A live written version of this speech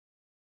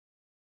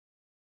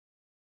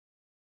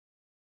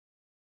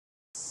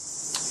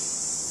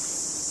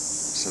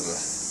So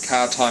the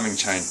car timing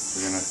chain,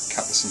 we're going to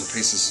cut this into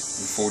pieces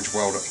and forge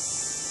weld it.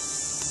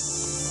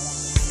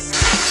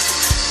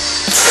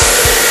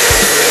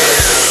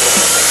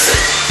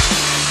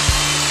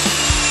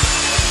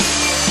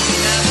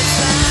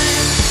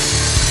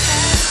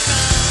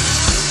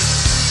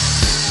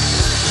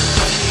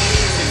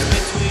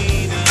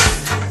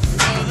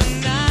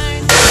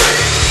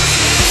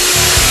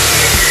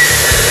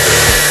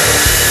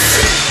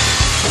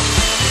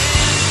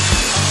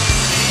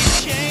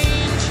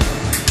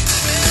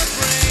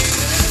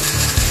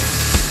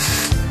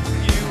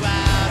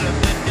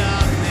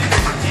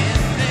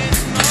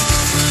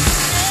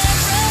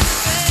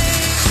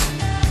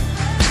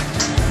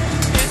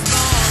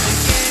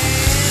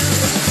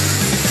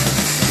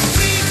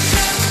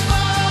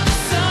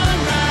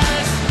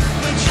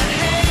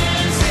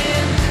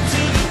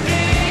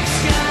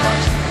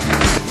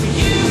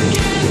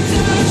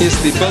 Here's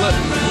the billet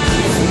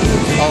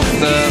of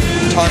the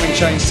timing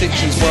chain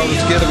sections welded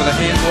together with a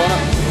handle on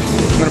it.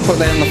 I'm going to put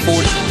that in the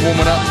forge,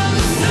 warm it up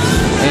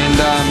and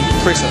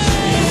press it.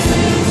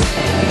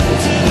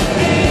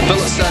 The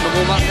billet's starting to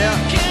warm up now,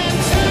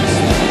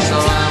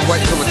 so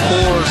wait till the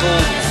core is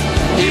all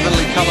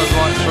evenly coloured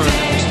right through and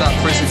then we'll start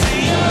pressing.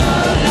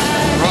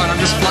 Right, I'm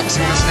just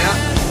fluxing this now.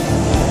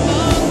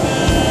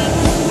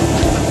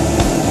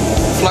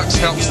 Flux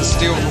helps the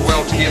steel to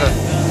weld together.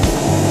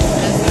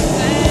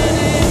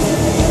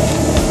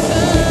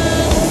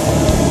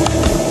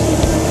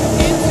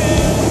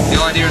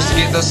 The idea is to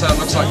get this so it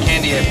looks like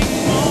candy apple.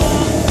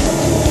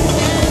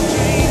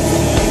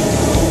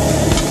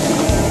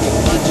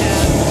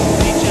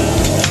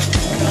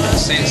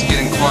 See, it's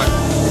getting quite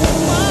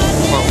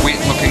wet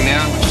looking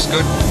now, which is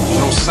good.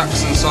 It all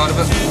sucks inside of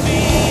it.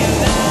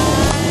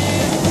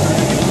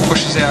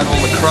 Pushes out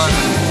all the crud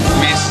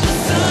and mess.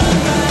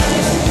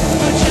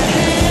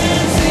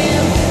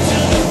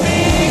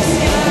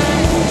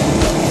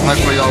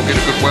 Hopefully I'll get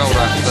a good weld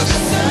after this.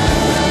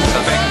 So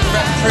back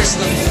to press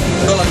the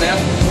billet now.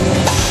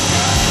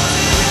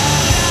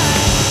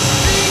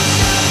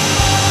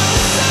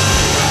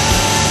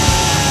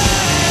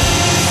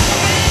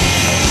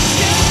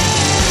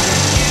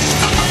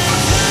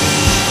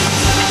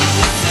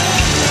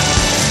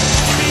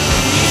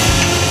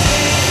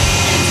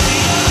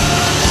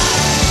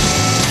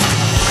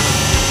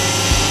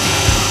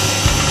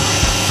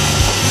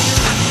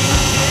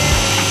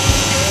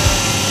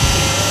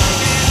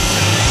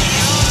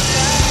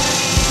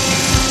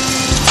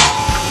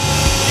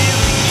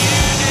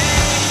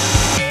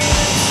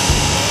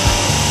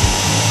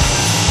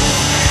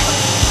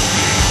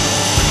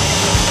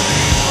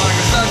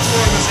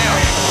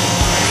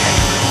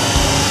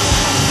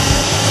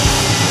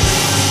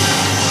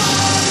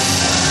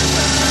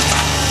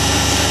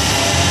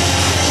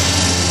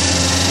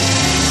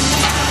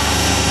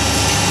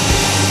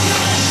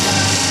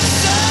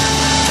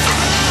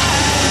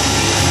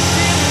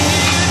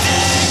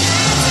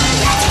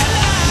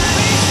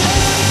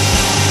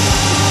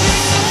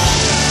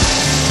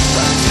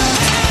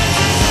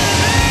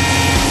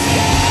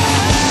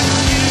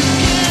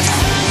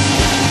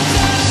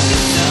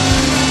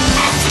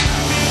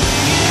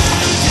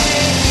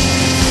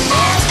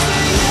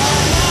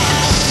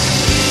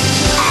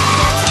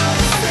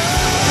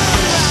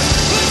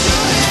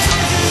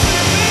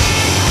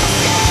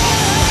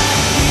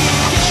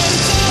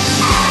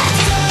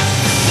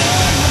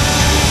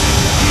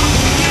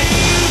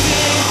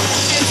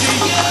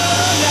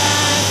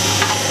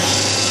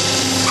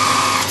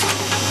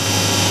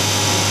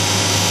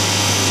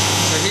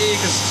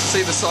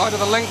 See the side of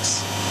the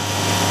links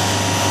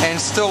and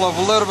still a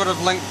little bit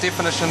of link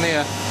definition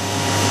there.